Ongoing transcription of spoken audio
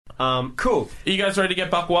Cool. Are you guys ready to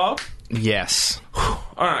get buck wild? Yes. All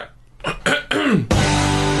right.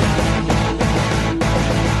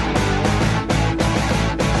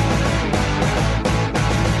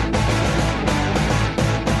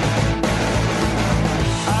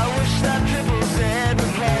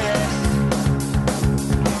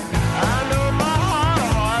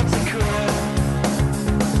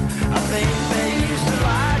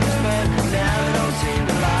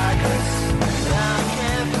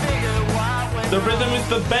 The rhythm is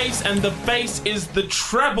the bass, and the bass is the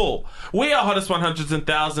treble. We are Hottest 100s and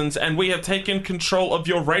Thousands, and we have taken control of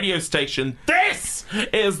your radio station. This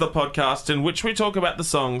is the podcast in which we talk about the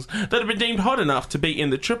songs that have been deemed hot enough to be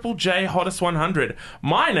in the Triple J Hottest 100.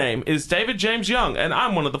 My name is David James Young, and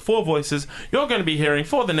I'm one of the four voices you're going to be hearing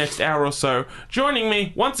for the next hour or so. Joining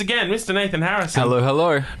me, once again, Mr. Nathan Harrison. Hello,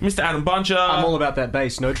 hello. Mr. Adam Buncher. I'm all about that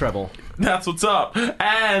bass, no treble. That's what's up.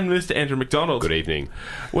 And Mr. Andrew McDonald. Good evening.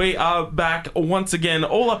 We are back once again,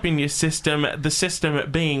 all up in your system. The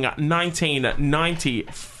system being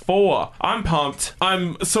 1994. I'm pumped.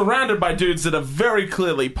 I'm surrounded by dudes that are very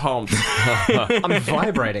clearly pumped. I'm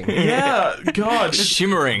vibrating. Yeah, God.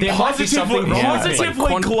 Shimmering. There might be something wrong.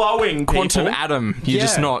 Positively glowing, people. Quantum atom. You're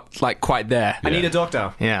just not, quite there. I need a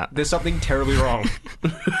doctor. Yeah. There's something terribly wrong.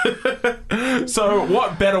 So,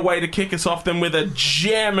 what better way to kick us off than with a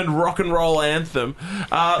jam and rock and roll anthem?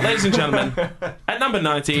 Ladies and gentlemen, at number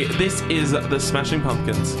 90, this is the Smashing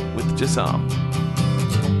Pumpkins with Disarm.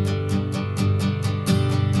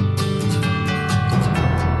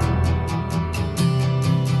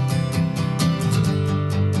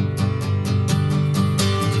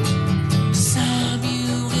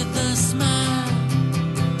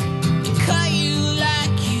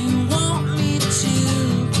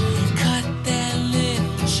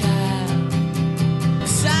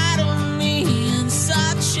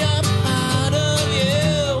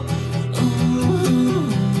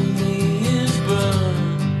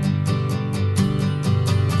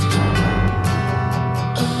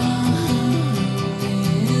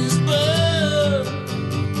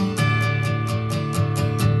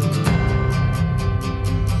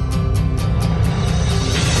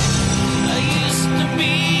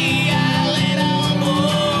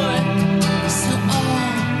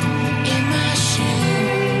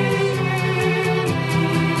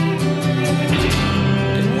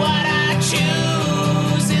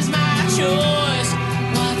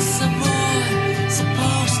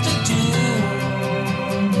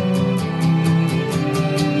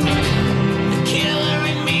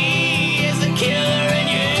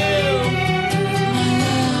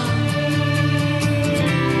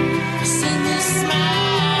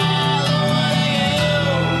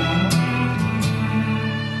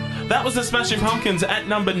 The Smashing Pumpkins at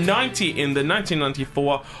number 90 in the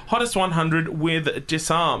 1994 Hottest 100 with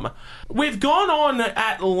Disarm. We've gone on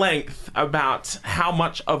at length about how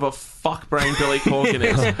much of a fuckbrain Billy Corgan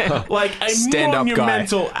is. Like a Stand-up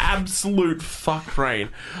monumental, absolute fuckbrain.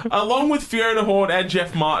 Along with Fiona Horn and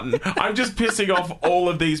Jeff Martin, I'm just pissing off all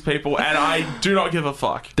of these people, and I do not give a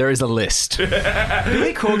fuck. There is a list.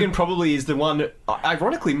 Billy Corgan probably is the one,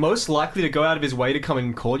 ironically, most likely to go out of his way to come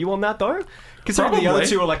and call you on that, though. Considering the other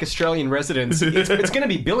two are like Australian residents, it's going to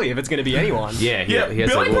be if it's going to be anyone. Yeah, Yeah, he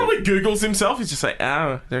has Billy that probably Googles himself. He's just like,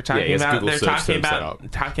 oh, they're talking about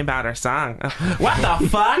our song. What the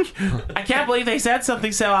fuck? I can't believe they said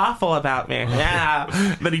something so awful about me.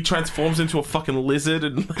 Yeah. Then he transforms into a fucking lizard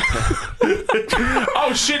and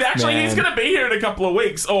oh shit! Actually, Man. he's gonna be here in a couple of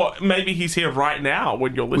weeks, or maybe he's here right now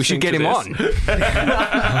when you're listening. We should get him on.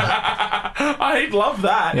 I'd love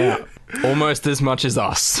that. Yeah. Almost as much as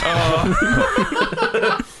us.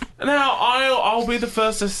 Now, I'll be the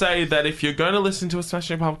first to say that if you're going to listen to a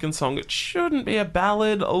Smashing Pumpkins song, it shouldn't be a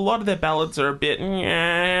ballad. A lot of their ballads are a bit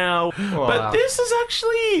meow. But this is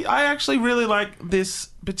I actually really like this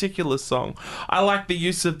particular song. I like the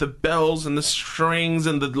use of the bells and the strings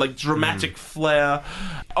and the dramatic flair.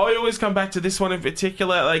 I always come back to this one in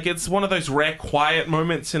particular. Like, it's one of those rare quiet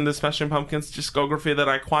moments in the Smashing Pumpkins discography that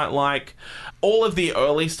I quite like. All of the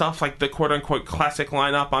early stuff, like the quote-unquote classic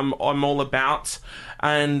lineup, I'm all about.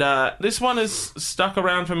 And this one has stuck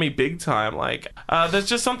around for me big time. Like, there's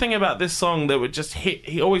just something about this song that would just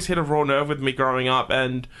he always hit a raw nerve with me growing up.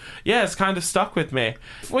 And yeah, it's kind of stuck with me.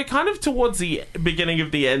 We're kind of towards the beginning of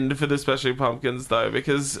of the end for the Smashing Pumpkins, though,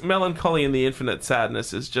 because Melancholy and the Infinite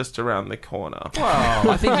Sadness is just around the corner. Wow.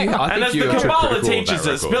 I think And as the you're Kabbalah critical of teaches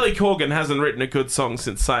that us, record. Billy Corgan hasn't written a good song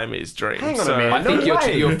since Siamese Dream. Hang on a so minute. I think No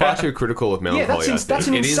way. you're far too critical of Melancholy. Yeah, I think. that's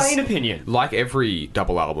an It is- insane opinion. Like every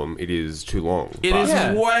double album, it is too long. It but is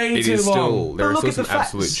Yeah. way It too is long. still there But are look still at the some facts.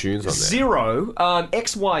 absolute tunes on there. Zero,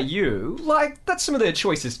 XYU, like, that's some of their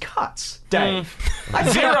choicest cuts, Dave.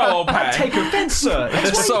 Zero will I pay. take offense, sir.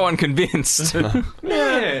 That's why So unconvinced.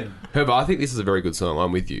 man. Herbert, I think this is a very good song.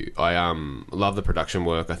 I'm with you. I love the production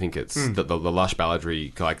work. I think it's the lush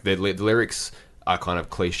balladry. Like the lyrics are kind of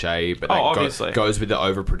cliche, but obviously. goes with the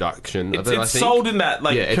overproduction. It's, I think. sold in that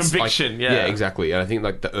it's conviction. like, exactly. And I think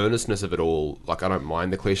like the earnestness of it all, like I don't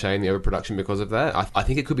mind the cliche and the overproduction because of that. I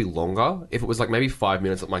think it could be longer if it was like maybe 5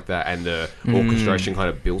 minutes, something like that, and the orchestration kind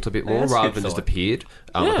of built a bit more that's a rather good than just thought. appeared.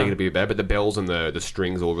 I think it'd be better. But the bells and the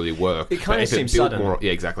strings all really work. It kinda But if seems built sudden. more,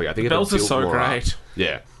 yeah, exactly. I think if bells it are built so more up- great.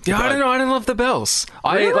 yeah. Yeah, I don't know. I don't love the bells.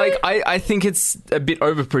 I think it's a bit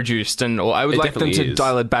overproduced, or I would It like them to definitely is.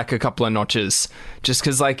 dial it back a couple of notches, just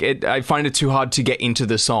because I find it too hard to get into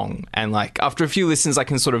the song, and like after a few listens, I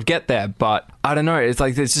can sort of get there, but I don't know. It's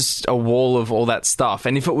like there's just a wall of all that stuff,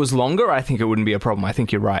 and if it was longer, I think it wouldn't be a problem. I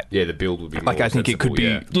think you're right. Yeah, the build would be more Like I think it could be,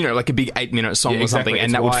 sensible, like a big 8-minute song Yeah, or exactly. something, and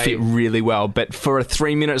It's that would why- fit really well. But for a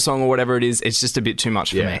 3-minute song or whatever it is, it's just a bit too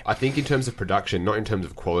much for Yeah, me. I think in terms of production, not in terms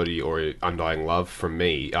of quality or undying love from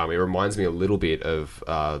me, it reminds me a little bit of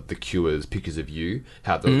The Cure's Pictures of You,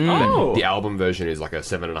 how the album version is like a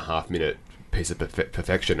 7.5 minute piece of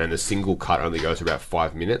perfection, and the single cut only goes for about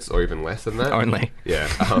 5 minutes or even less than that. Only. Yeah.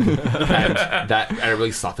 And it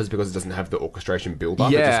really suffers because it doesn't have the orchestration build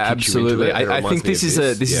up. It Yeah, just kicks you into absolutely. it, and it I reminds think me this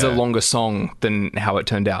of is a Yeah. longer song than how it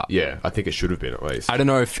turned out. Yeah, I think it should have been at least. I don't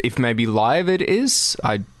know if maybe live it is.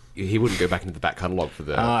 He wouldn't go back into the back catalogue for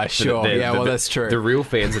the... Sure. Yeah, well, that's true. The real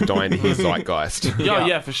fans are dying to hear Zeitgeist.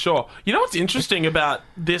 Yeah, for sure. You know what's interesting about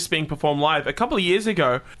this being performed live? A couple of years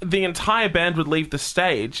ago, the entire band would leave the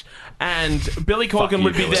stage, and Billy Corgan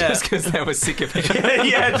would be Billy. there. Just because they were sick of it.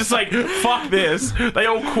 Yeah, just like, fuck this. They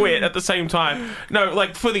all quit at the same time. No,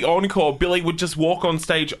 like, for the encore, Billy would just walk on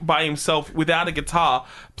stage by himself without a guitar,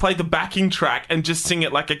 play the backing track, and just sing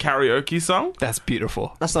it like a karaoke song. That's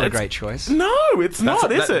beautiful. That's not a great choice. No, it's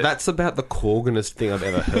not, is it? That's about the Corganest thing I've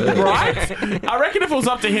ever heard. Right? I reckon if it was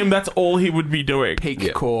up to him, that's all he would be doing. Peak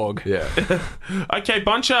Korg. Yeah. Okay,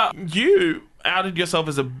 Buncher, you outed yourself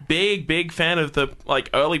as a big fan of the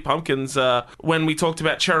early Pumpkins when we talked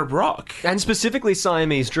about Cherub Rock. And specifically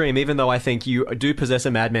Siamese Dream, even though I think you do possess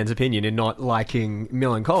a madman's opinion in not liking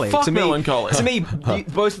Melancholy. Fuck to me, Melancholy. To me,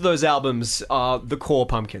 both of those albums are the core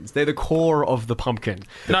Pumpkins. They're the core of the Pumpkin.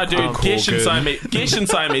 No, dude, Gish and Corgan.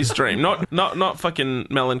 Siamese Dream, not fucking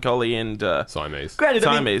Melancholy and Siamese. Granted,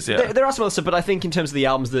 Siamese, I mean, yeah. there are some other stuff, but I think in terms of the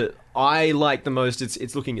albums that I like the most,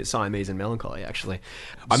 it's looking at Siamese and Melancholy, actually.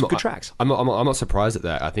 Some good tracks. I'm not surprised at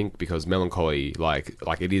that. I think because Melancholy, like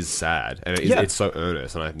it is sad, and it's so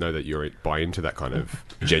earnest, and I know that you buy into that kind of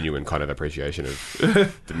genuine kind of appreciation of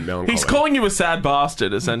the Melancholy. He's calling you a sad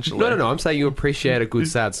bastard, essentially. No. I'm saying you appreciate a good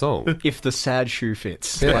sad song. If the sad shoe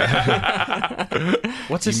fits.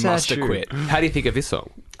 What's a You sad must shoe? quit. How do you think of this song?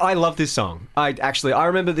 I love this song. I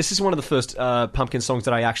remember this is one of the first Pumpkin songs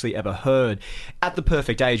that I actually ever heard at the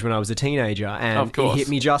perfect age when I was a teenager, and Of course. it hit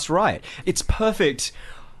me just right. It's perfect.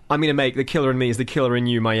 I'm going to make The Killer in Me is the Killer in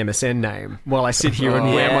You my MSN name while I sit here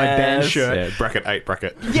and wear my band shirt. Yeah, bracket 8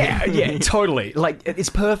 bracket. Yeah, totally. Like, it's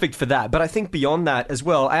perfect for that. But I think beyond that as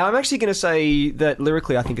well, I'm actually going to say that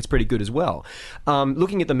lyrically I think it's pretty good as well.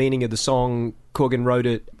 Looking at the meaning of the song, Corgan wrote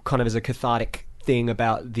it kind of as a cathartic thing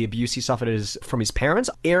about the abuse he suffered from his parents,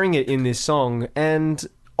 airing it in this song and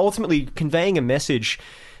ultimately conveying a message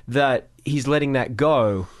that he's letting that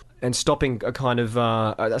go and stopping a kind of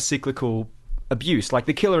a cyclical abuse. Like,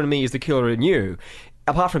 the killer in me is the killer in you,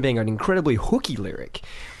 apart from being an incredibly hooky lyric,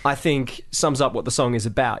 I think sums up what the song is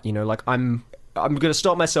about. You know, like, I'm going to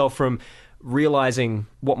stop myself from realizing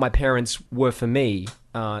what my parents were for me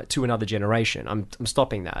to another generation. I'm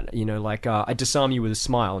stopping that. You know, like, I disarm you with a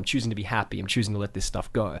smile. I'm choosing to be happy. I'm choosing to let this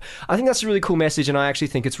stuff go. I think that's a really cool message, and I actually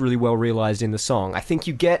think it's really well realized in the song. I think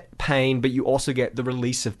you get pain, but you also get the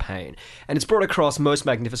release of pain. And it's brought across most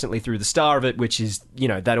magnificently through the star of it, which is, you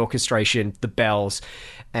know, that orchestration, the bells,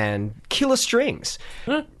 and killer strings.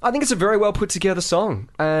 I think it's a very well put together song.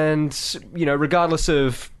 And, you know, regardless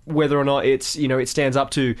of whether or not it's, you know, it stands up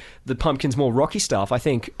to the Pumpkins' more rocky stuff, I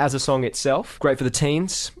think as a song itself, great for the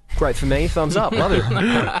teens, great for me, thumbs up, love it.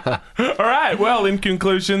 All right, well, in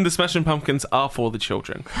conclusion, the Smashing Pumpkins are for the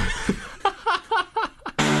children.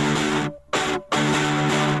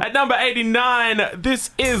 At At number 89,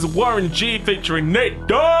 this is Warren G featuring Nate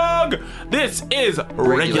Dogg. This is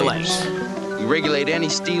Regulate. We regulate any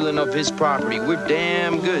stealing of his property. We're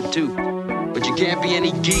damn good, too. But you can't be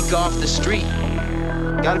any geek off the street.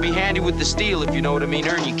 Gotta be handy with the steel, if you know what I mean.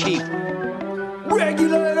 Earn your keep.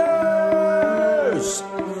 Regulators!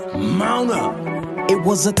 Mount up! It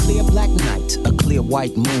was a clear black night, a clear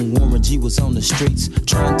white moon. Warren G was on the streets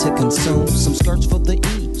trying to consume some skirts for the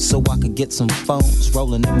E, so I could get some phones.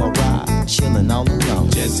 Rolling in my ride, chilling all alone.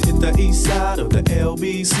 Just hit the east side of the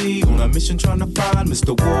LBC on a mission trying to find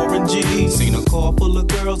Mr. Warren G. Seen a car full of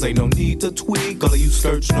girls, ain't no need to tweak. All of you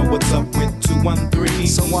search know what's up with 213.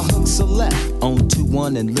 So I hooked a left on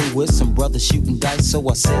 21 and Lewis. Some brothers shooting dice, so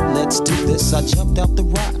I said, let's do this. I jumped out the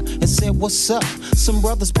ride and said, what's up? Some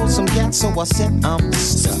brothers pulled some gas, so I said, I'm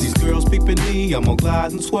stuck. Since these girls peeping me, I'm gonna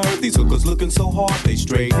glide and swerve. These hookers looking so hard, they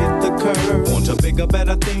straight hit the curve. Want to bigger,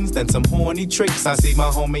 better things than some horny tricks. I see my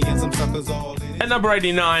homie and some suckers all in it. At number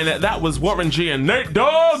 89, that was Warren G and Nate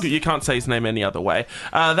Dogg. You can't say his name any other way.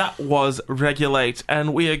 That was Regulate,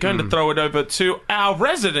 and we are going to throw it over to our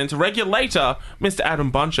resident regulator, Mr.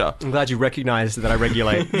 Adam Buncher. I'm glad you recognized that I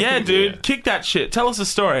regulate. Yeah, dude, kick that shit. Tell us a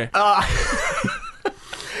story.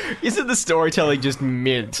 Isn't the storytelling just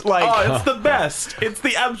mint? Like, Oh, it's the best. It's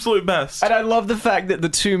the absolute best. and I love the fact that the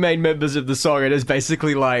two main members of the song are just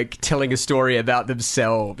basically like telling a story about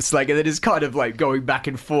themselves. Like, and it is kind of like going back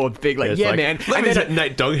and forth, being like, It's yeah, like, man. Let And me then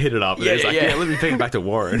Nate Dogg hit it up. And Yeah, he's like, yeah. yeah, let me take it back to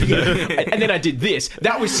Warren. and then I did this.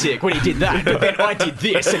 That was sick when he did that. But then I did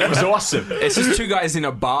this, and it was awesome. It's just two guys in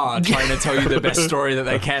a bar trying to tell you the best story that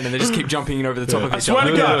they can, and they just keep jumping in over the top of each Swear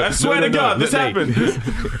other. to God, I swear to God, this Nate.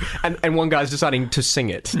 happened. And one guy's deciding to sing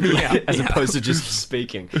it as opposed to just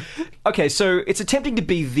speaking. Okay, so it's attempting to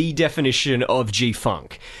be the definition of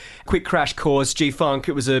G-Funk. Quick crash course, G-Funk,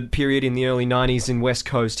 it was a period in the early 90s in West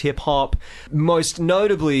Coast hip-hop, most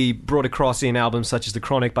notably brought across in albums such as The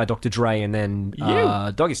Chronic by Dr. Dre and then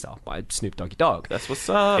Doggy Style by Snoop Doggy Dogg. That's what's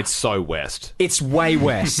up. It's so West. It's way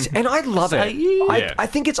West, and I love it. Yeah. I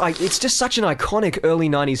think it's just such an iconic early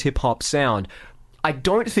 90s hip-hop sound. I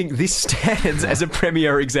don't think this stands as a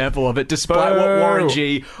premier example of it, despite what Warren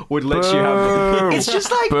G would let you have. It's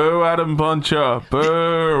just like... Boo, Adam Buncher.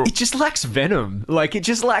 Boo. It just lacks venom. Like, it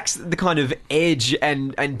just lacks the kind of edge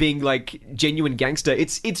and being, like, genuine gangster.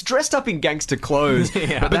 It's dressed up in gangster clothes.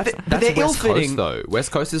 But But that's they're West ill-fitting. Coast, though.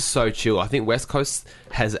 West Coast is so chill. I think West Coast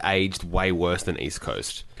has aged way worse than East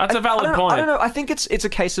Coast. That's a valid I point. don't know. I think it's a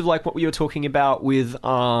case of like what we were talking about with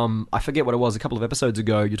I forget what it was a couple of episodes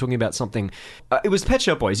ago. You're talking about something. It was Pet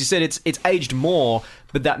Shop Boys. You said it's aged more,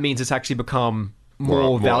 but that means it's actually become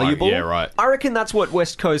more valuable. Yeah, right. I reckon that's what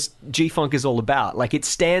West Coast G-Funk is all about. Like, it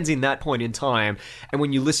stands in that point in time, and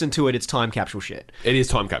when you listen to it, it's time capsule shit. It is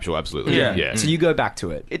time capsule, absolutely. Yeah. So you go back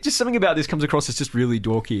to it. It just something about this comes across as just really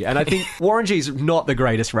dorky, and I think Warren G's not the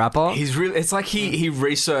greatest rapper. He's really. It's like he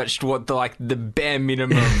researched what the bare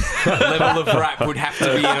minimum level of rap would have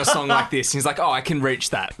to be in a song like this. And he's like, oh, I can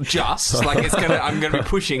reach that just like I'm gonna be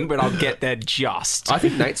pushing, but I'll get there just. I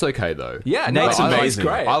think Nate's okay, though. Yeah, Nate's I like- amazing.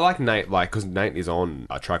 Great. I like Nate, because Nate is on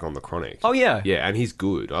a track on The Chronic. Oh, yeah. Yeah, and he's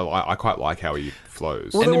good. I quite like how he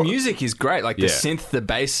flows. And the music is great. Like the Yeah. synth, the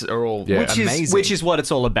bass are all Yeah. amazing. Which is what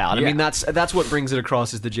it's all about. I Yeah. mean, that's what brings it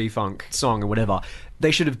across as the G-Funk song or whatever. They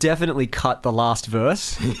should have definitely cut the last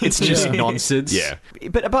verse. It's just nonsense. Yeah.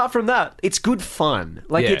 But apart from that, it's good fun.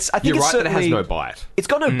 Like, Yeah. I think You're it's right that it has certainly- no bite. It's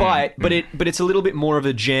got no bite, but it's a little bit more of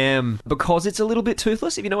a jam because it's a little bit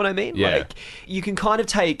toothless, if you know what I mean. Yeah. Like, you can kind of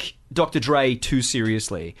take Dr. Dre too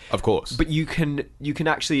seriously. Of course. But you can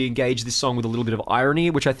actually engage this song with a little bit of irony,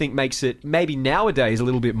 which I think makes it maybe nowadays a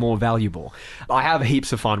little bit more valuable. I have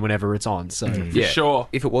heaps of fun whenever it's on, so... Yeah. sure.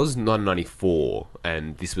 If it was 1994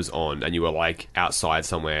 and this was on and you were like outside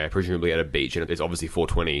somewhere, presumably at a beach, and it's obviously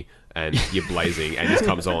 420 and you're blazing and this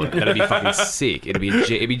comes on, that'd be fucking sick. It'd be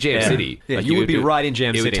Jam City. Yeah, Like, you would be it'd right in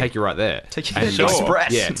Jam It City. would take you right there. Take you And to the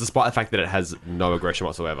Express. Yeah, despite the fact that it has no aggression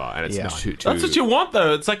whatsoever and it's Yeah. too... That's what you want,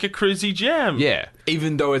 though. It's like a cruisy jam. Yeah.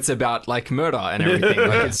 even though it's about like murder and everything,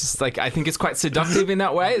 like it's just, like I think it's quite seductive in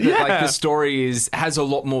that way. That, like the story has a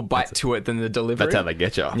lot more bite to it than the delivery. That's how they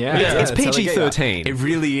get you. Yeah, It's that's how they get ya. PG-13. It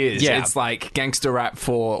really is. Yeah. It's like gangster rap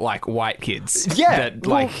for like white kids. Yeah, that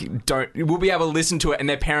like will be able to listen to it, and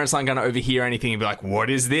their parents aren't going to overhear anything and be like,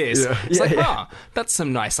 "What is this?" Yeah. It's Yeah, like, yeah. that's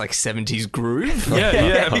some nice like 70s groove.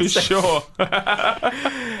 Yeah, for sure.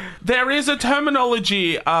 There is a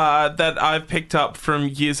terminology that I've picked up from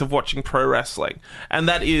years of watching pro wrestling, and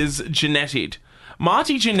that is genetied.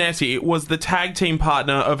 Marty Jannetty was the tag team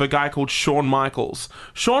partner of a guy called Shawn Michaels.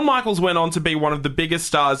 Shawn Michaels went on to be one of the biggest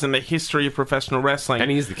stars in the history of professional wrestling.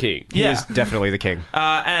 And he is the king. He is definitely the king.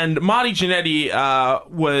 And Marty Jannetty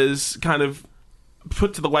was kind of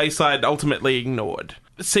put to the wayside, ultimately ignored.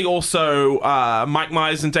 See also Mike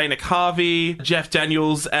Myers and Dana Carvey, Jeff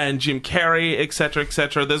Daniels and Jim Carrey, etc.,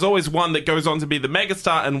 etc. There's always one that goes on to be the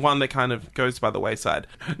megastar and one that kind of goes by the wayside.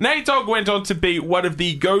 Nate Dogg went on to be one of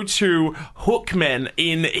the go-to hook men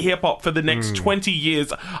in hip-hop for the next 20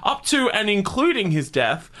 years, up to and including his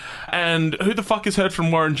death. And who the fuck has heard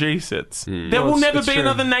from Warren G since? There will never be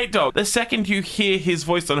another Nate Dogg. The second you hear his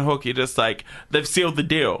voice on a hook, you're just like, they've sealed the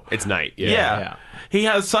deal. It's Nate. Yeah. He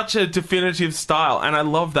has such a definitive style, and I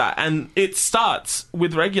love that. And it starts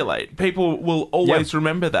with Regulate. People will always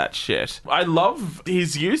remember that shit. I love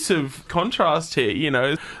his use of contrast here, you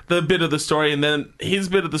know, the bit of the story and then his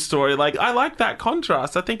bit of the story. Like, I like that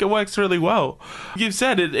contrast. I think it works really well. You've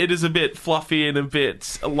said it is a bit fluffy and a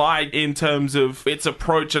bit light in terms of its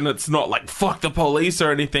approach, and it's not like, fuck the police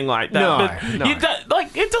or anything like that. No.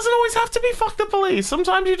 It doesn't always have to be fuck the police.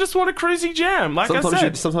 Sometimes you just want a cruisy jam, like I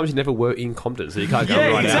said. Sometimes you never were incompetent, so you can't go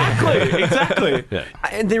right exactly, exactly. Yeah.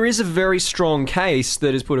 And there is a very strong case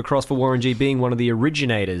that is put across for Warren G being one of the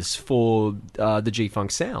originators for the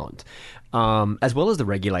G-Funk sound. As well as the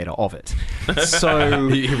regulator of it. So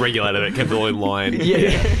he regulated it, kept it all in line.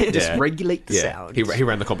 Just regulate the sound. He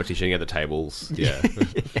ran the competition, he had the tables. Yeah.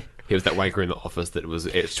 He was that wanker in the office that was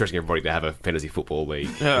stretching everybody to have a fantasy football league.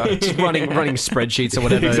 Just running spreadsheets or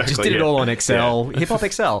whatever. Exactly, just did it all on Excel. Hip Hop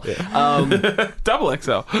Excel. Double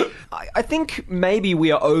XL. I think maybe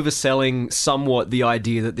we are overselling somewhat the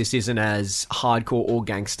idea that this isn't as hardcore or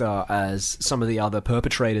gangster as some of the other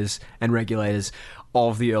perpetrators and regulators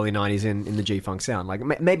of the early 90s in the G-Funk sound.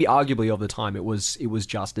 Like, maybe arguably of the time it was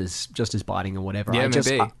just as biting or whatever. Yeah,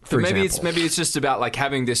 maybe maybe it's just about like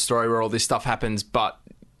having this story where all this stuff happens, but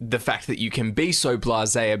the fact that you can be so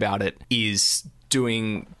blasé about it is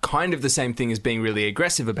doing kind of the same thing as being really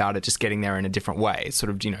aggressive about it, just getting there in a different way. It's sort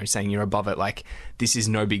of, you know, saying you're above it, like, this is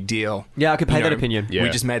no big deal. Yeah, I could pay that opinion. We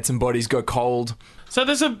just made some bodies go cold. So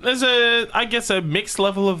there's a I guess a mixed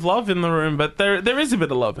level of love in the room, but there is a bit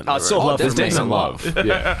of love in the room. Sort of love. There's decent love.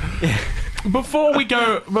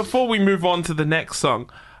 Before we move on to the next song,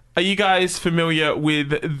 are you guys familiar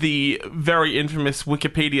with the very infamous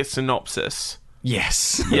Wikipedia synopsis?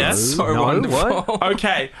 Yes. Yes. So wonderful. What?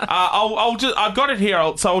 Okay. I've got it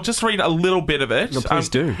here, so I'll just read a little bit of it. No, please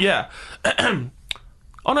do. Yeah.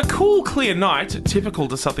 On a cool, clear night, typical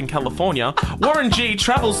to Southern California, Warren G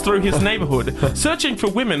travels through his neighborhood, searching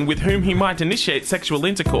for women with whom he might initiate sexual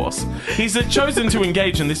intercourse. He's chosen to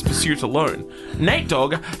engage in this pursuit alone. Nate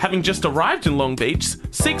Dogg, having just arrived in Long Beach,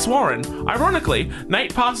 seeks Warren. Ironically,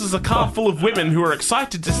 Nate passes a car full of women who are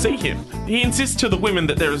excited to see him. He insists to the women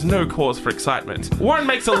that there is no cause for excitement. Warren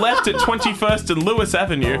makes a left at 21st and Lewis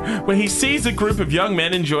Avenue, where he sees a group of young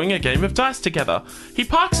men enjoying a game of dice together. He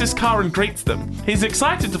parks his car and greets them. He's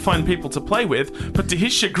excited to find people to play with, but to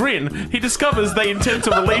his chagrin, he discovers they intend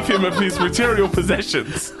to relieve him of his material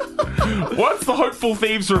possessions. Once the hopeful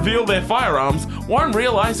thieves reveal their firearms, Warren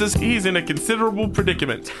realizes he's in a considerable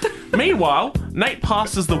predicament. Meanwhile, Nate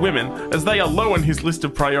passes the women, as they are low on his list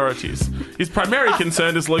of priorities. His primary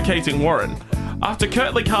concern is locating Warren. After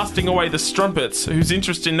curtly casting away the strumpets, whose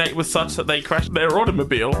interest in Nate was such that they crashed their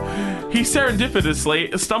automobile, he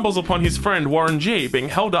serendipitously stumbles upon his friend Warren G being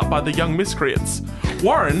held up by the young miscreants.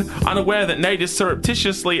 Warren, unaware that Nate is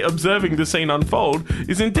surreptitiously observing the scene unfold,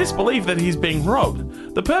 is in disbelief that he's being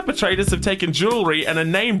robbed. The perpetrators have taken jewelry and a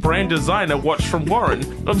name-brand designer watch from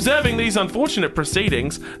Warren. Observing these unfortunate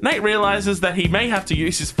proceedings, Nate realizes that he may have to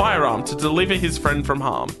use his firearm to deliver his friend from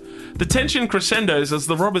harm. The tension crescendos as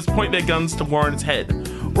the robbers point their guns to Warren's head.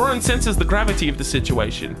 Warren senses the gravity of the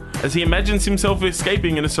situation. As he imagines himself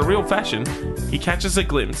escaping in a surreal fashion, he catches a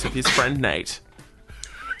glimpse of his friend Nate.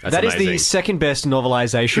 That is the second best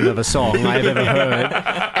novelization of a song I have ever heard.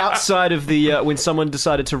 Outside of the when someone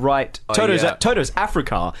decided to write Toto's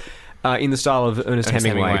Africa in the style of Ernest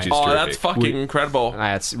Hemingway. Which is Oh, terrific. that's fucking incredible.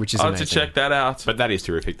 Which is I'll have to amazing. check that out. But that is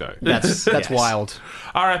terrific, though. That's wild.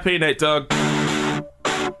 R.I.P. Nate Dogg.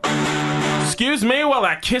 Excuse me while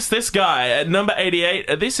I kiss this guy. At number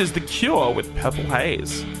 88, this is The Cure with Purple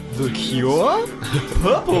Haze. The Cure?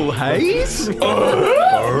 Purple Haze?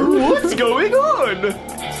 What's going on?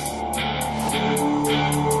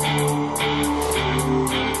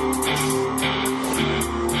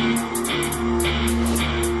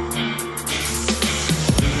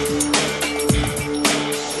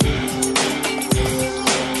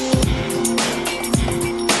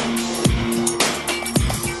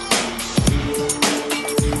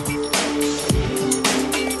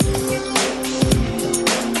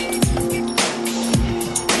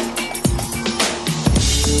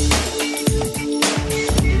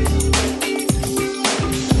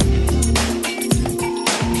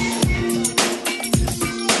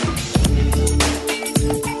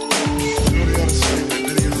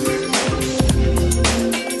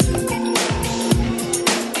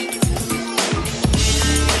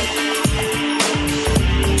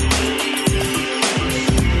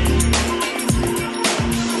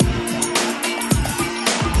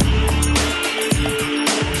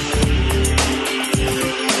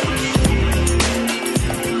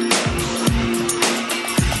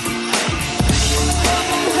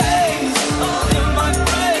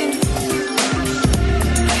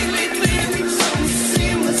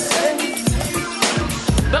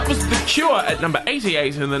 at number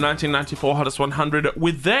 88 in the 1994 Hottest 100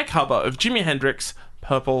 with their cover of Jimi Hendrix'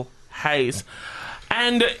 Purple Haze.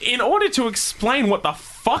 And in order to explain what the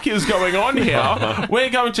fuck is going on here, we're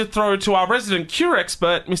going to throw to our resident Cure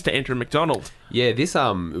expert, Mr. Andrew McDonald. Yeah, this it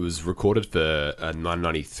was recorded for a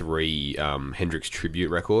 1993 Hendrix tribute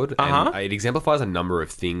record, and it exemplifies a number of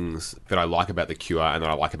things that I like about The Cure and that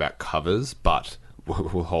I like about covers, but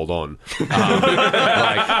we'll hold on.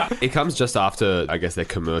 Like, it comes just after, I guess, their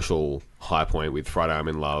commercial high point with Friday I'm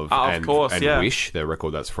in Love and Wish, their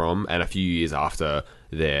record that's from, and a few years after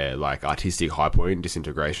their like artistic high point,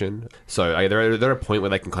 Disintegration. So they're at a point where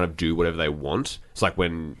they can kind of do whatever they want. It's like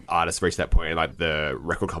when artists reach that point, and like the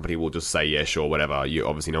record company will just say, yeah, sure, whatever. You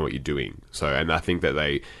obviously know what you're doing. So, and I think that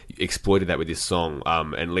they exploited that with this song,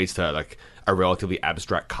 and leads to like a relatively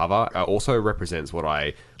abstract cover. Also represents what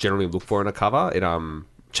I generally look for in a cover. It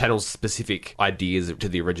channels specific ideas to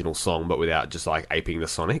the original song, but without just like aping the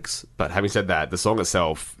sonics. But having said that, the song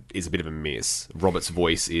itself is a bit of a miss. Robert's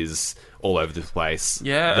voice is all over the place.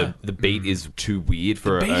 Yeah. The beat is too weird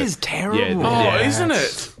for The beat is terrible. Isn't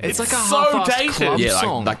it? It's like a so half-assed dated. club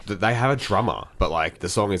song. like they have a drummer, but like the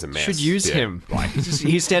song is a mess. Should use Yeah. him. Like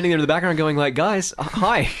he's standing there in the background going like, guys,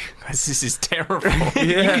 hi. This is terrible.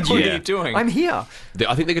 Yeah. What are you doing? I'm here.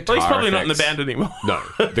 I think the guitar Well, he's probably not in the effects- band anymore. No.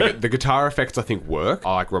 The guitar effects, I think, work.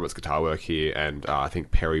 I like Robert's guitar work here, and I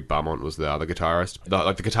think Perry Beaumont was the other guitarist.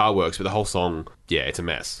 The guitar works, but the whole song, yeah, it's a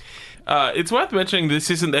mess. It's worth mentioning this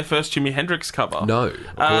isn't their first Jimi Hendrix cover. No,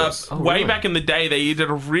 of course. Way back in the day, they did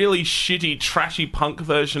a really shitty, trashy punk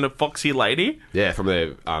version of Foxy Lady. Yeah, from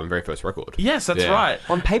their very first record. Yes, that's Yeah. right.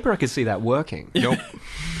 On paper, I could see that working. Nope.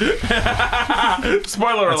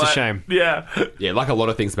 Spoiler alert. That's a shame. Yeah, Yeah, like a lot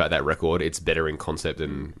of things about that record, it's better in concept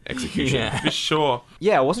and execution. Yeah. for sure.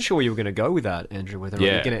 Yeah, I wasn't sure where you were going to go with that, Andrew, whether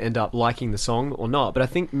Yeah. you're going to end up liking the song or not. But I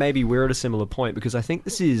think maybe we're at a similar point because I think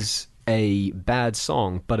this is a bad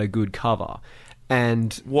song, but a good cover.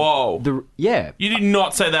 And Whoa. yeah. You did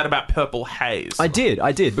not say that about Purple Haze. I did,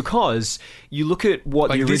 because you look at what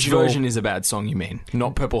Like the this original version is a bad song, you mean?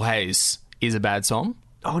 Not Purple Haze is a bad song?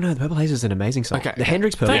 Oh no, the Purple Haze is an amazing song. Okay. The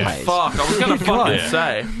Hendrix Purple Thank Haze. fuck. I was going to fucking God.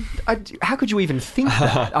 say. How could you even think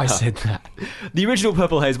that? I said that. The original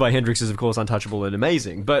Purple Haze by Hendrix is, of course, untouchable and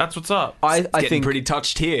amazing. But That's what's up. I Getting think pretty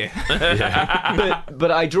touched here.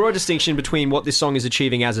 but I draw a distinction between what this song is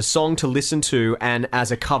achieving as a song to listen to and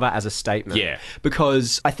as a cover, as a statement. Yeah.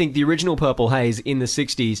 Because I think the original Purple Haze in the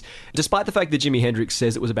 60s, despite the fact that Jimi Hendrix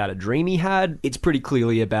says it was about a dream he had, it's pretty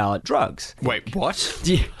clearly about drugs. Wait, what?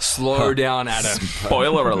 Yeah. Slow down, Adam.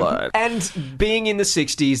 Spoiler alert. And being in the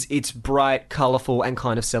 60s, it's bright, colourful, and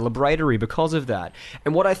kind of celebratory because of that.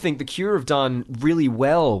 And what I think the Cure have done really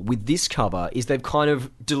well with this cover is they've kind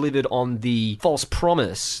of delivered on the false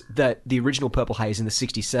promise that the original Purple Haze in the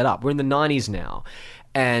 60s set up. We're in the 90s now.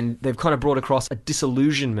 And they've kind of brought across a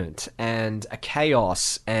disillusionment and a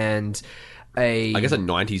chaos and I guess a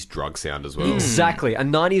 90s drug sound as well. Exactly. A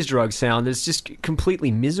 90s drug sound that's just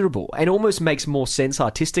completely miserable and almost makes more sense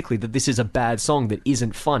artistically that this is a bad song that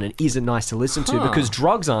isn't fun and isn't nice to listen to because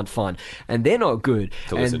drugs aren't fun and they're not good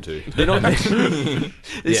To and listen to. They're not.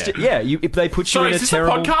 If they put you Sorry, in a is this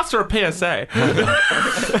terrible. a podcast or a PSA?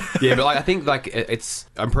 Yeah, but like I think like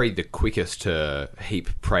I'm probably the quickest to heap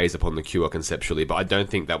praise upon the Cure conceptually, but I don't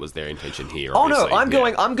think that was their intention here. Oh no,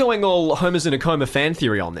 obviously. I'm going all Homer's in a coma fan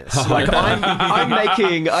theory on this. Like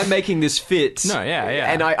I'm making this fit. No,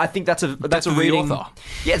 yeah. And I think that's a Of the reading. author.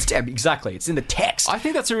 Yeah, exactly. It's in the text. I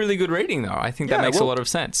think that's a really good reading, though. I think that Yeah, makes well- a lot of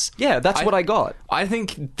sense. Yeah, that's what I got. I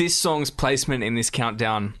think this song's placement in this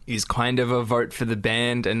countdown is kind of a vote for the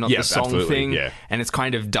band and not Yeah, the song absolutely, thing. yeah. And it's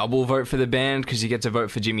kind of double vote for the band because you get to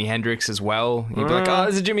vote for Jimi Hendrix as well. You'd be like, oh,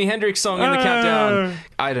 there's a Jimi Hendrix song in the countdown.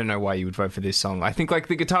 I don't know why you would vote for this song. I think like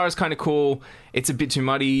the guitar is kind of cool. It's a bit too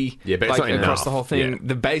muddy. Yeah, but it's like, not across enough. the whole thing. Yeah.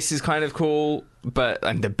 The bass is kind of cool.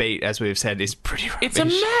 And the beat, as we've said, is pretty rubbish. It's a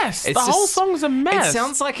mess. It's The whole song's a mess. It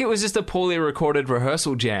sounds like it was just a poorly recorded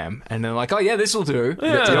rehearsal jam. And they're like, oh, yeah, this will do.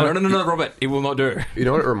 Yeah. No, Robert, it will not do. You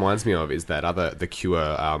know what it reminds me of is that the Cure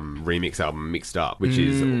remix album Mixed Up, which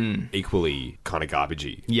is equally kind of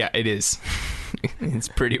garbagey. Yeah, it is. It's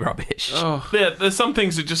pretty rubbish. Oh, yeah, there's some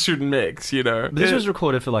things that just shouldn't mix, you know. This was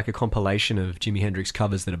recorded for like a compilation of Jimi Hendrix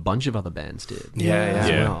covers that a bunch of other bands did. Yeah.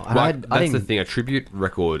 Well, and Well, I that's the didn't- thing. A tribute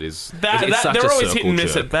record is That- it's such there a always hit and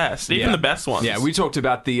miss circle at best, even Yeah. the best ones. Yeah, we talked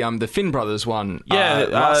about the Finn Brothers one. Yeah,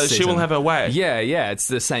 last She season. Will Have Her Way. Yeah, it's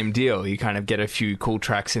the same deal. You kind of get a few cool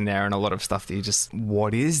tracks in there and a lot of stuff that you just,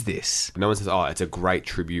 what is this? No one says, "Oh, it's a great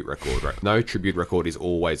tribute record." Right? No tribute record is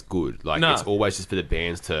always good. Like No. it's always just for the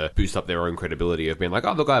bands to boost up their own credibility of being like,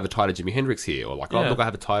 "Oh, look, I have a tie to Jimi Hendrix here," or like, "Oh, Yeah. look, I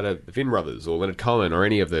have a tie to the Finn Brothers or Leonard Cohen or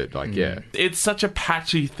any of the yeah." It's such a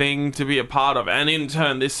patchy thing to be a part of, and in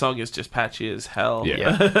turn, this song is just patchy as hell.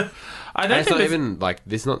 Yeah. I And don't it's think not there's- even like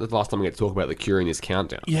this. Is not the last time we get to talk about the Cure in this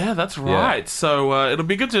countdown. Yeah, that's right. So it'll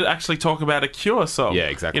be good to actually talk about a Cure song. Yeah,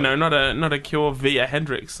 exactly. You know, not a Cure via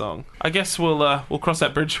Hendrix song. I guess we'll cross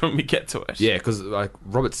that bridge when we get to it. Yeah, because like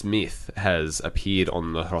Robert Smith has appeared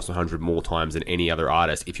on the Hot 100 more times than any other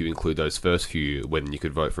artist if you include those first few when you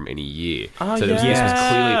could vote from any year. Oh, so this was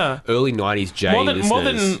clearly early 90s J more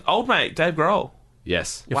listeners. than old mate Dave Grohl,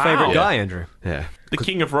 Yes. Your Wow. favourite Yeah. guy, Andrew. Yeah. the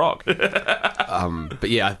king of rock. But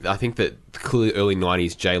yeah, I think that clearly early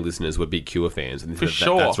 90s J listeners were big Cure fans. And For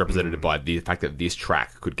sure. that's represented by the fact that this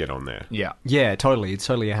track could get on there. Yeah. Yeah, totally. It's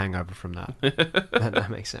totally a hangover from that. that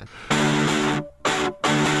makes sense.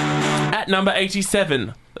 At number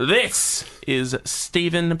 87, this is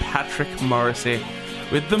Stephen Patrick Morrissey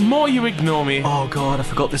with The More You Ignore Me, Oh, God, I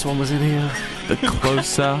forgot this one was in here. the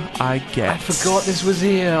closer I get. I forgot this was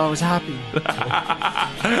here. I was happy.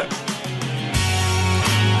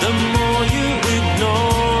 The more you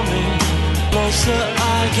ignore me, closer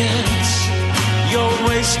I get. You're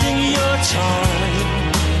wasting your time.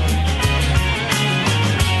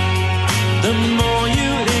 The more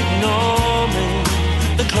you ignore me,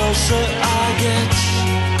 the closer I get.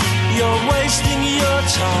 You're wasting your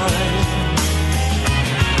time.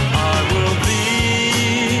 I will be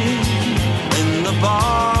in the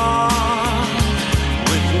bar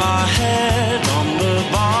with my head on the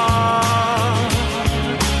bar.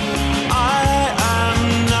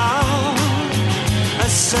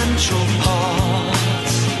 Central part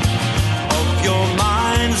of your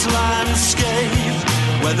mind's landscape,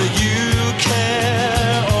 whether you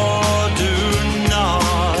care or do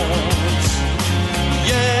not.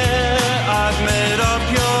 Yeah, I've made up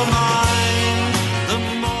your mind. The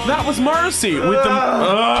more That was Morrissey with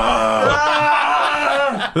the...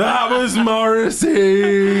 That was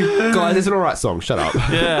Morrissey. Guys, it's an alright song. Shut up.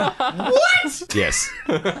 Yeah. What? Yes.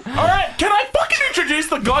 All right, can I fucking introduce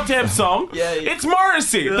the goddamn song? Yeah. It's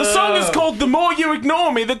Morrissey. The song is called The More You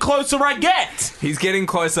Ignore Me, The Closer I Get. He's getting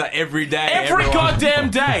closer every day. Every everyone. goddamn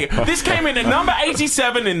day. This came in at number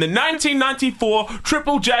 87 in the 1994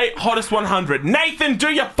 Triple J Hottest 100. Nathan, do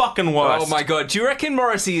your fucking worst. Oh my god, do you reckon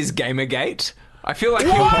Morrissey is Gamergate? I feel like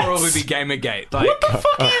he'll What? probably be Gamergate. Like, What the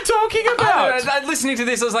fuck are you talking I about? don't know, listening to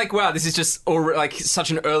this, I was like, wow, this is just like such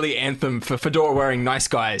an early anthem for fedora-wearing nice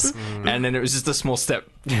guys. And then it was just a small step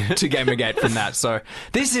to Gamergate from that. So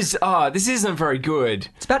this isn't very good.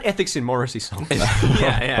 It's about ethics in Morrissey songs.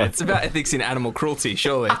 Yeah, it's about ethics in animal cruelty,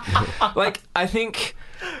 surely. Like, I think,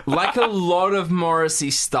 like a lot of Morrissey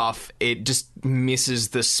stuff, it just misses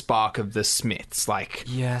the spark of the Smiths. Like,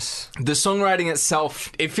 Yes. the songwriting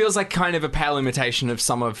itself, it feels like kind of a pale imitation of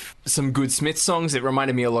some good Smiths songs. It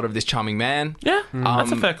reminded me a lot of This Charming Man. Yeah,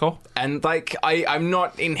 that's a fair call. And like, I'm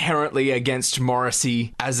not inherently against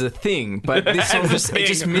Morrissey as a thing, but this song As a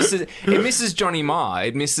just thing. misses Johnny Marr.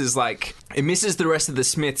 It misses the rest of the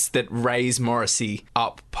Smiths that raise Morrissey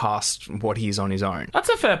up past what he's on his own. That's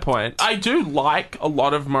a fair point. I do like a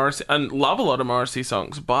lot of Morrissey and love a lot of Morrissey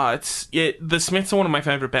songs, but the Smiths are one of my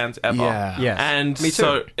favourite bands ever. Yeah. Yes. And Me too.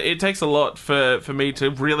 so it takes a lot for me to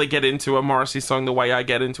really get into a Morrissey song the way I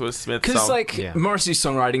get into a Smith song. Because Morrissey's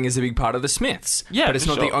songwriting is a big part of the Smiths, Yeah, but it's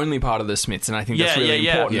for not the sure. only part of the Smiths, and I think that's Yeah, really yeah,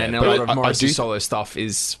 yeah. important. Yeah, and a but lot I of do- Morrissey's solo stuff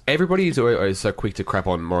is Everybody's always so quick to crap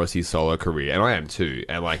on Morrissey's solo career, and I am too.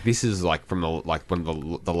 And like this is like from one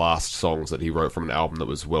of the last songs that he wrote from an album that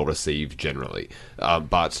was well received generally.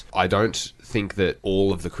 But I don't think that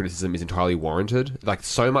all of the criticism is entirely warranted. Like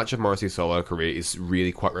so much of Morrissey's solo career is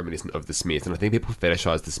really quite reminiscent of the Smiths, and I think people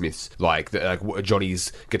fetishize the Smiths, like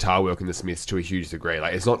Johnny's guitar work in the Smiths to a huge degree.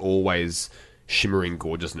 Like it's not always shimmering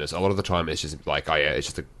gorgeousness. A lot of the time it's just like, oh yeah, it's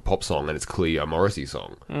just a pop song and it's clearly a Morrissey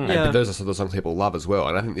song. But those are some of the songs people love as well.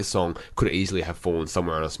 And I think this song could easily have fallen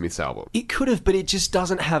somewhere on a Smiths album. It could have, but it just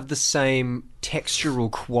doesn't have the same textural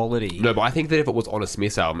quality. No, but I think that if it was on a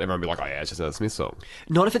Smiths album, everyone would be like, oh yeah, it's just another Smiths song.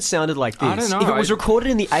 Not if it sounded like this. I don't know, If it was recorded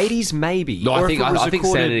in the 80s, maybe. No, Or I if think it was I think it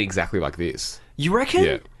recorded- sounded exactly like this. You reckon?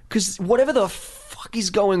 Yeah. Because whatever the fuck is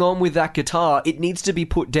going on with that guitar, it needs to be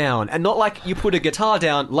put down. And not like you put a guitar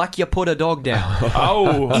down, like you put a dog down.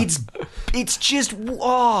 Oh. It's just,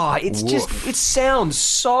 it sounds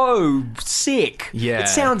so sick. Yeah. It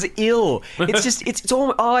sounds ill. It's just, it's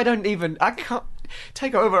all, I can't.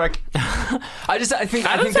 take over. I think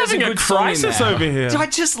Adam's there's a having good song in crisis there. over here. I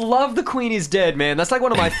just love The Queen Is Dead, man. That's like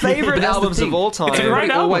one of my favorite But that's the albums of thing. all time. Everybody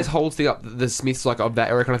album. always holds the Smiths like of that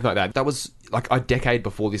era kind of thing like that. That was like a decade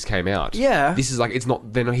before this came out. Yeah. This is like it's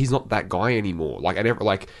not. Then he's not that guy anymore. Like I never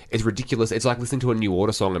like it's ridiculous. It's like listening to a New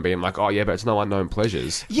Order song and being like, oh yeah, but it's No Unknown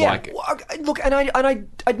Pleasures. Yeah, Like, look, and I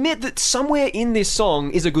admit that somewhere in this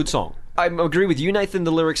song is a good song. I agree with you, Nathan.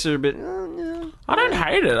 The lyrics are a bit. I don't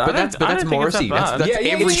hate it. But that's Morrissey. That's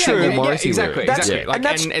every it's true. single Morrissey exactly, lyric. exactly. Yeah. Like, And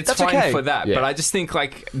that's- and it's that's fine okay. for that. Yeah. But I just think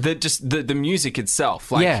like the music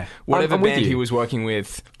itself, like Yeah. whatever I'm with band you. he was working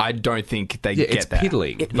with, I don't think they Yeah, get it's that.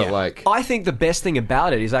 piddling. But like, I think the best thing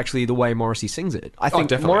about it is actually the way Morrissey sings it. I think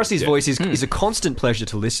definitely, Morrissey's yeah. voice is a constant pleasure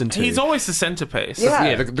to listen to. He's always the centerpiece. Yeah.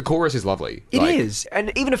 yeah, the chorus is lovely. It is,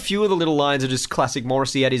 and even a few of the little lines are just classic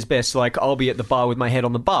Morrissey at his best. Like, I'll be at the bar with my head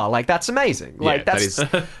on the bar. Like, that's amazing. Like, that that's is-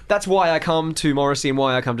 that's why I come to Morrissey and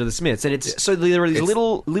why I come to the Smiths. And it's so there are these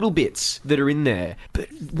little bits that are in there, but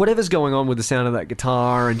whatever's going on with the sound of that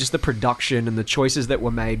guitar and just the production and the choices that were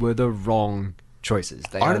made were the wrong choices.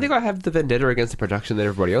 I don't think I have the vendetta against the production that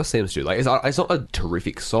everybody else seems to. Like, it's not a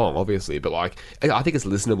terrific song, obviously, but like, I think it's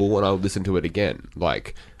listenable when I listen to it again.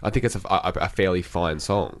 Like, I think it's a fairly fine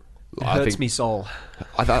song. It hurts me soul.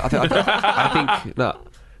 I think no.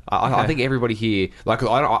 I think everybody here, like,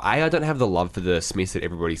 I don't have the love for the Smiths that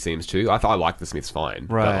everybody seems to. I like the Smiths fine,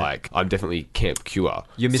 Right. but like, I'm definitely Camp Cure.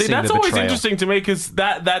 You're missing See, that's the always betrayal. interesting to me because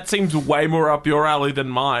that seems way more up your alley than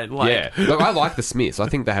mine. Like, Yeah, look, I like the Smiths. I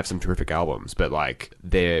think they have some terrific albums, but like,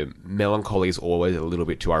 their melancholy is always a little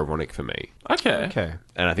bit too ironic for me. Okay.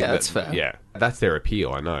 And I think Yeah, that's fair. Yeah, that's their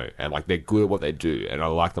appeal. I know, and like they're good at what they do, and I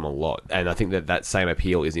like them a lot. And I think that same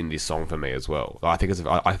appeal is in this song for me as well. I think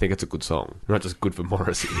it's a good song, not just good for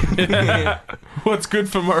Morrissey. What's good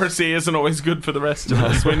for Morrissey isn't always good for the rest of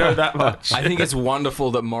us. We know that much. I think it's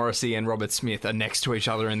wonderful that Morrissey and Robert Smith are next to each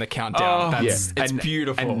other in the countdown. Oh. It's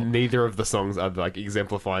beautiful. And neither of the songs are like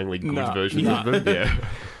exemplifyingly good No. versions of them. Yeah,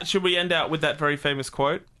 Should we end out with that very famous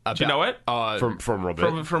quote? Do you know it? from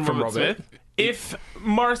Robert. From Robert Smith. If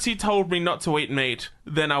Morrissey told me not to eat meat,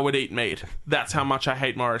 then I would eat meat. That's how much I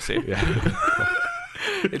hate Morrissey.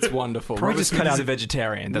 It's wonderful. Probably Robert just Smith cut is out- a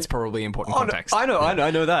vegetarian. That's probably important Oh, no, context. I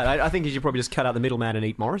know that. I think you should probably just cut out the middleman and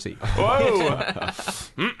eat Morrissey. Whoa.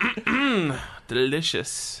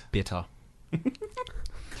 Delicious. Bitter.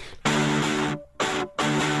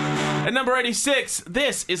 At number 86,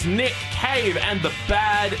 this is Nick Cave and the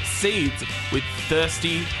Bad Seeds with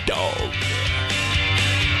Thirsty Dog.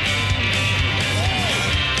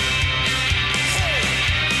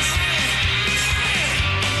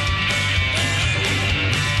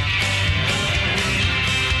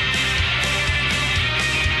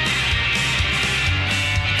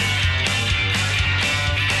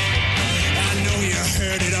 I know you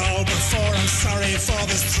heard it all before. I'm sorry for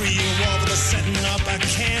this 3-year war, but they're setting up our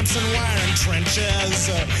camps and wiring trenches.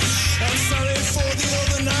 I'm sorry for the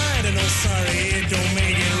other night, and I'm sorry it don't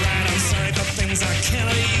make it right. I'm sorry for things I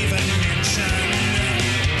cannot even mention.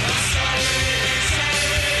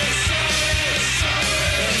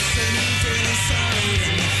 I'm sitting feeling sorry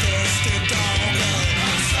and a thirsty dog.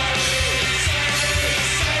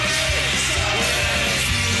 I'm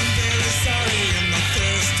feeling very sorry and a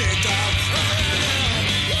thirsty dog.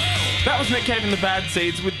 That was Nick Cave and the Bad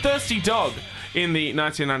Seeds with Thirsty Dog in the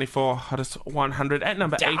 1994 Hottest 100 at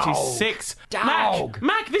number 86.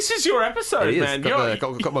 Mac, this is your episode, It is. man.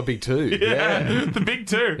 Got my big two. Yeah, the big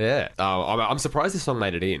two. Yeah, I'm surprised this song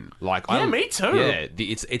made it in. Like, Yeah, me too. Yeah,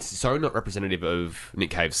 it's so not representative of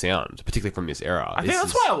Nick Cave's sound, particularly from this era. I think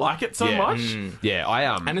that's why I like it so much.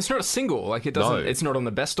 Yeah, And it's not a single. Like it doesn't. No. It's not on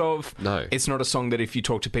the best of. No. It's not a song that if you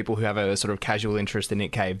talk to people who have a sort of casual interest in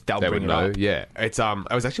Nick Cave, they'll they bring would it know. up. Yeah, it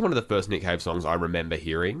was actually one of the first Nick Cave songs I remember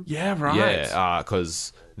hearing. Yeah, right. Yeah,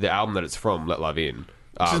 because the album that it's from, Let Love In.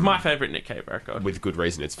 Which is my favourite Nick Cave record. With good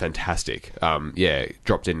reason, it's fantastic. Yeah,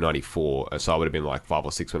 dropped in '94, so I would have been like 5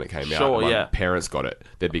 or 6 when it came out. Sure, My yeah. parents got it;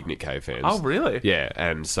 they're big Nick Cave fans. Oh, really? Yeah,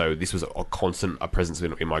 and so this was a constant presence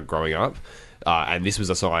in my growing up. And this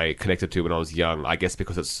was a song I connected to when I was young. I guess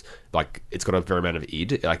because it's got a very amount of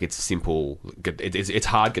id. Like it's simple. It's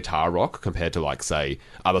hard guitar rock compared to like say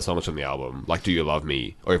other songs from the album, like "Do You Love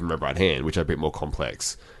Me" or even "Red Right Hand," which are a bit more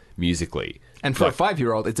complex musically. And for Like- a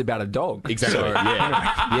 5-year-old, it's about a dog. Exactly. So-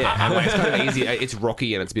 Yeah. And like, it's kind of easy. It's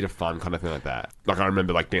rocky and it's a bit of fun, kind of thing like that. Like I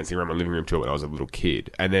remember like dancing around my living room to it when I was a little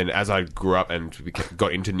kid. And then as I grew up and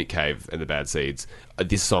got into Nick Cave and the Bad Seeds,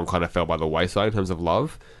 this song kind of fell by the wayside in terms of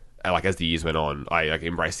love. like as the years went on, I like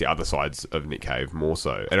embraced the other sides of Nick Cave more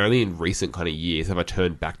so. And only in recent kind of years have I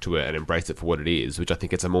turned back to it and embraced it for what it is, which I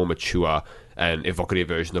think it's a more mature and evocative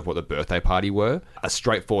version of what the Birthday Party were. A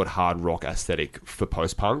straightforward hard rock aesthetic for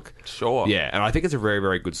post-punk. Sure. Yeah, and I think it's a very,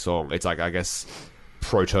 very good song. It's like, I guess,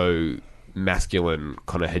 proto-masculine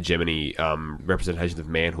kind of hegemony representations of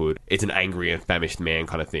manhood. It's an angry and famished man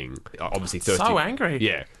kind of thing. Obviously thirsty. So angry.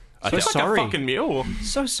 Yeah. He's like a fucking mule.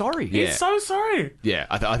 So sorry. Yeah. He's so sorry. Yeah,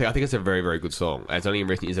 I think it's a very, very good song. And it's only in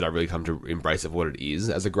recent years that I've really come to embrace it for what it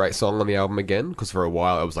is as a great song on the album again. Because for a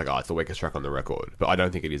while I was like, it's the weakest track on the record. But I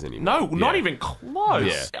don't think it is anymore. No, not Yeah. even close.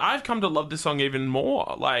 Yeah. I've come to love this song even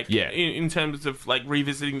more. Like, in terms of like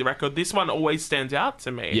revisiting the record, this one always stands out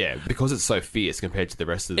to me. Yeah, because it's so fierce compared to the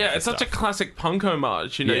rest of the Yeah, it's such a classic punk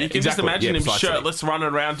homage. You know, Yeah, you can just exactly. imagine Yeah, him precisely. shirtless running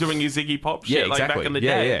around doing his Iggy Pop shit like back in the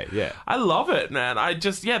day. Yeah. I love it, man.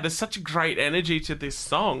 There's such a great energy to this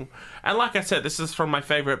song. And like I said, this is from my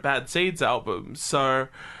favorite Bad Seeds album. So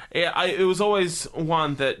it was always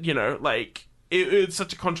one that, you know, like, it's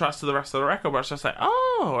such a contrast to the rest of the record, but it's just like,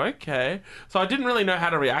 oh, okay. So I didn't really know how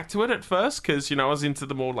to react to it at first, because, you know, I was into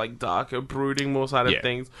the more, like, darker, brooding more side of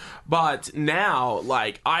things. But now,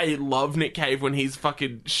 like, I love Nick Cave when he's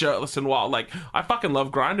fucking shirtless and wild. Like, I fucking love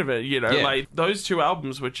Grind of It, you know? Yeah. Like, those two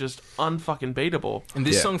albums were just unfucking beatable. And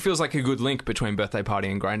this song feels like a good link between Birthday Party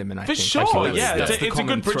and Grinderman, I For think. sure, Absolutely. yeah. That's It's the a common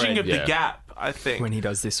good bridging thread of the gap, I think. when he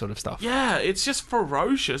does this sort of stuff. Yeah, it's just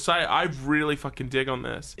ferocious. I really fucking dig on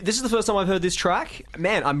this. This is the first time I've heard this track.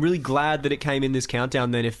 Man, I'm really glad that it came in this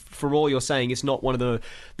countdown then, if for all you're saying it's not one of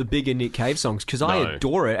the bigger Nick Cave songs, because I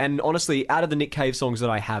adore it. And honestly, out of the Nick Cave songs that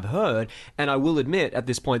I have heard, and I will admit at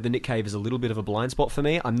this point the Nick Cave is a little bit of a blind spot for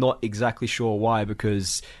me. I'm not exactly sure why,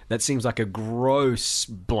 because that seems like a gross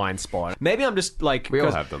blind spot. Maybe I'm just like... We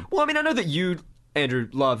all have them. Well, I mean, I know that you... Andrew,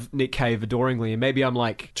 love Nick Cave adoringly, and maybe I'm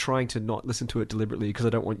like trying to not listen to it deliberately because I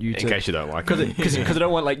don't want you to. In case you don't like it. Because I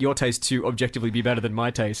don't want like your taste to objectively be better than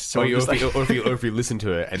my taste. So Or I'm just like- if you listen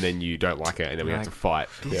to it and then you don't like it and then we have to fight.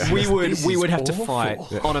 Yeah. we would have to fight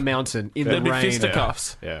on a mountain in There'd the be rain.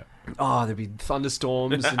 fisticuffs. Yeah. Oh, there'd be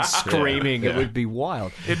thunderstorms and screaming. It would be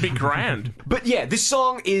wild. It'd be grand. But yeah, this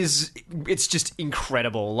song it's just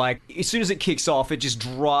incredible. Like, as soon as it kicks off, it just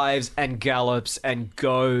drives and gallops and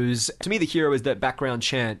goes. To me, the hero is that background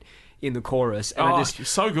chant in the chorus. And I just,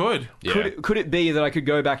 so good. could it be that I could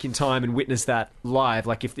go back in time and witness that live?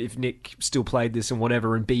 Like, if Nick still played this and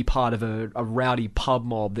whatever, and be part of a rowdy pub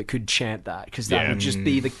mob that could chant that, because that would just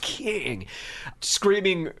be the king.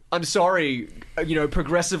 Screaming, I'm sorry, you know,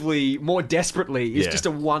 progressively, more desperately, is just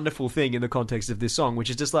a wonderful thing in the context of this song, which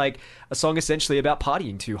is just like a song essentially about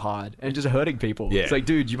partying too hard and just hurting people. Yeah. It's like,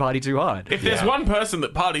 dude, you party too hard. If there's one person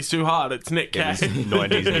that parties too hard, it's Nick Cave.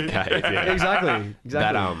 90s Nick Cave. Yeah. Exactly.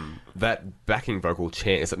 That backing vocal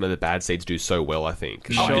chant is something that the Bad Seeds do so well, I think.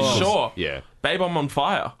 Oh, sure. Yeah. Babe, I'm on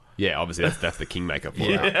fire. Yeah, obviously that's the kingmaker for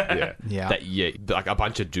it. Yeah. Like a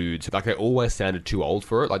bunch of dudes, like they always sounded too old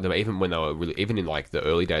for it. Like even when they were even in like the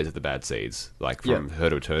early days of the Bad Seeds, like from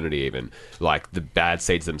Her to Eternity, even like the Bad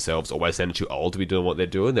Seeds themselves always sounded too old to be doing what they're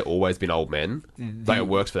doing. They've always been old men. Like it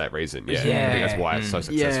works for that reason. Yeah, I think that's why it's so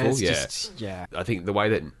successful. I think the way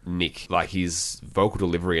that Nick, like his vocal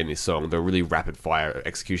delivery in this song, the really rapid fire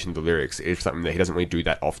execution of the lyrics, is something that he doesn't really do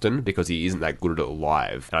that often because he isn't that good at it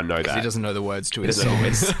live. And I know that He doesn't know the words to He his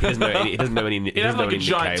doesn't songs. know any. He doesn't know any. He'd have like a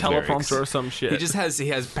giant teleprompter lyrics. or some shit. He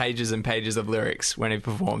has pages and pages of lyrics when he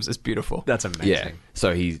performs. It's beautiful. That's amazing. Yeah,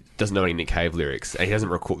 so he doesn't know any Nick Cave lyrics, and he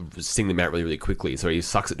doesn't sing them out really, really quickly. So he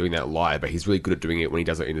sucks at doing that live, but he's really good at doing it when he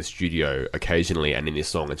does it in the studio occasionally, and in this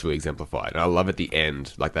song, it's really exemplified. And I love at the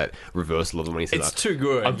end, like that reversal of when he says, It's too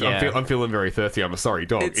good. I'm feeling very thirsty. I'm a sorry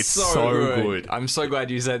dog." It's so good. I'm so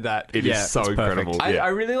glad you said that. It is so incredible. I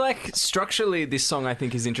really like structurally this song. I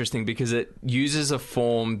think is interesting because it uses a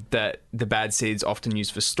form that the Bad Seeds often use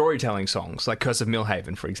for storytelling songs, like Curse of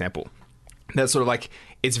Millhaven, for example. That's sort of like,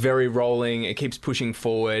 it's very rolling, it keeps pushing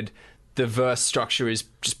forward, the verse structure is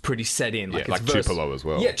just pretty set in. Like it's Tupelo as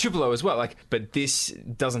well. Yeah, Tupelo as well. Like, but this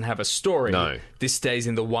doesn't have a story. No. This stays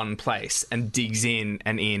in the one place and digs in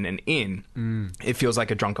and in and in. It feels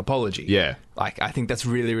like a drunk apology. Yeah. Like, I think that's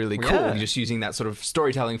really, really cool. Yeah. Just using that sort of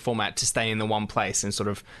storytelling format to stay in the one place and sort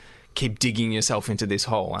of keep digging yourself into this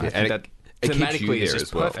hole. And I think that it keeps you thematically there is just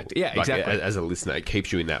as well. perfect. Yeah, Like, exactly. As a listener, it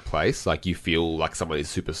keeps you in that place. Like you feel like someone is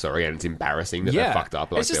super sorry, and it's embarrassing that they fucked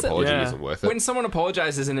up. Like It's the just that- apology isn't worth it. When someone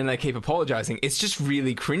apologizes and then they keep apologizing, it's just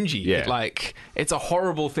really cringy. Yeah. Like, it's a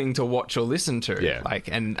horrible thing to watch or listen to. Yeah. Like,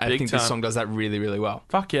 and I Big think time. this song does that really, really well.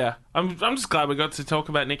 Fuck yeah. I'm just glad we got to talk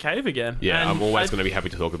about Nick Cave again. Yeah, And I'm always going to be happy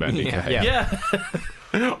to talk about Nick Cave. Yeah. Yeah.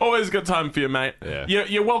 Always got time for you, mate. Yeah.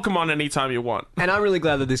 You're welcome on any time you want. And I'm really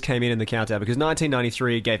glad that this came in the countdown because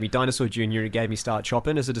 1993 gave me Dinosaur Jr. It gave me Start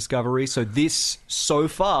Choppin' as a discovery. So this, so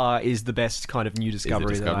far, is the best kind of new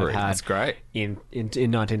discovery that I've had. That's great. In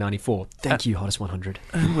 1994. Thank you, Hottest 100.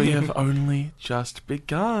 And we have only just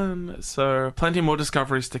begun. So plenty more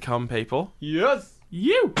discoveries to come, people. Yes.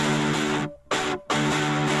 You!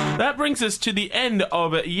 That brings us to the end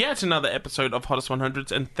of yet another episode of Hottest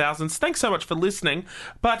 100s and Thousands. Thanks so much for listening.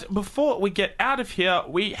 But before we get out of here,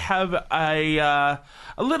 we have a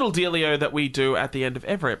little dealio that we do at the end of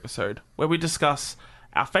every episode where we discuss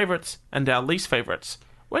our favourites and our least favourites.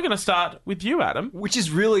 We're going to start with you, Adam. Which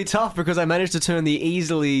is really tough because I managed to turn the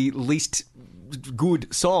easily least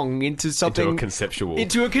good song into something...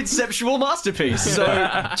 Into a conceptual masterpiece.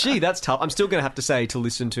 So, gee, that's tough. I'm still going to have to say to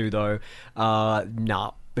listen to, though,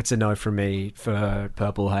 nah. It's a no from me for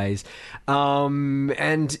Purple Haze.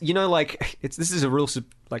 And, you know, like, this is a real,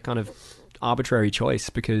 like, kind of arbitrary choice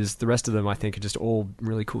because the rest of them, I think, are just all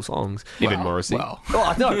really cool songs. Even Morrissey. Oh,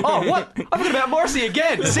 no. Oh, what? I forgot about Morrissey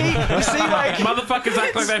again. See, like... Motherfuckers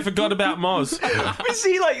act like they forgot about Moz. You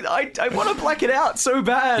see, like, I want to black it out so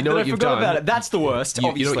bad You know that what I you've forgot done? about it. That's the worst, You know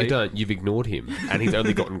obviously. what you've done? You've ignored him, and he's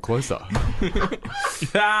only gotten closer.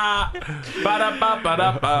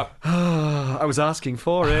 Ba-da-ba-ba-da-ba. I was asking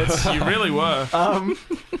for it. You really were.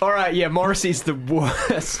 All right, yeah, Morrissey's the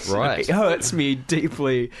worst. Right. It hurts me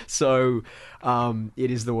deeply. So,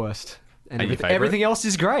 it is the worst. And your favourite? everything else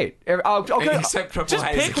is great. I'll go. Except Purple Just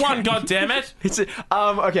Haze pick again. one, goddammit.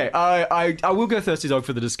 Okay, I will go Thirsty Dog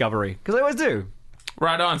for the discovery because I always do.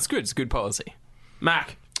 Right on. It's good. It's good policy.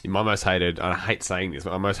 Mac. My most hated, and I hate saying this,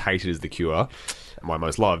 but my most hated is The Cure, and my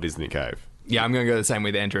most loved is Nick Cave. Yeah, I'm going to go the same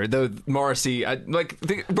with Andrew. The Morrissey,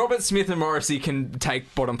 Robert Smith and Morrissey can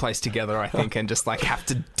take bottom place together, I think, and just like have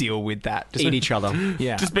to deal with that. Just Eat each other.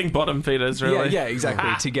 Yeah. Just being bottom feeders, really. Yeah, exactly.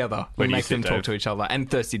 Together. Where We'll do you make them sit, talk Dave? to each other. And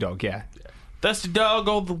Thirsty Dog, yeah. Thirsty Dog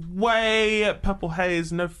all the way. Purple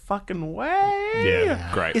Haze, no fucking way. Yeah,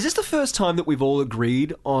 great. Is this the first time that we've all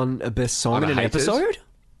agreed on a best song On in a an haters? episode?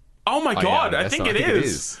 Oh my god, I yes, think I it think it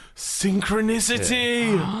is. is.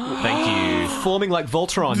 Synchronicity. Thank you. Forming like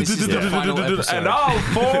Voltron. This is the final episode. And I'll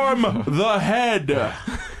form the head.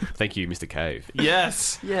 Thank you, Mr. Cave.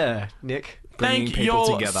 Yes. Yeah, Nick. Bringing Thank you people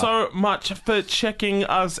all together. so much for checking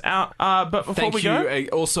us out. But before Thank we you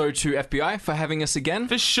go, also to FBI for having us again.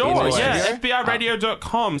 for sure, in the yeah, studio.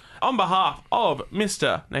 FBIRadio.com. On behalf of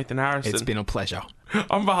Mr. Nathan Harrison, It's been a pleasure.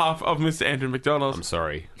 on behalf of Mr. Andrew McDonald, I'm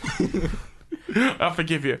sorry. I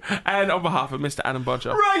forgive you, and on behalf of Mr. Adam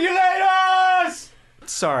Bodger, Regulators!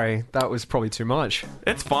 Sorry, that was probably too much.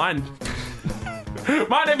 it's fine.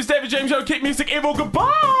 My name is David James. Yo, keep music evil. Goodbye.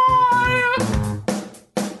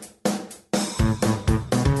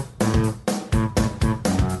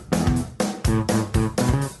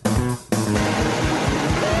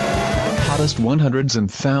 Hottest 100s and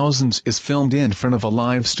Thousands is filmed in front of a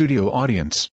live studio audience.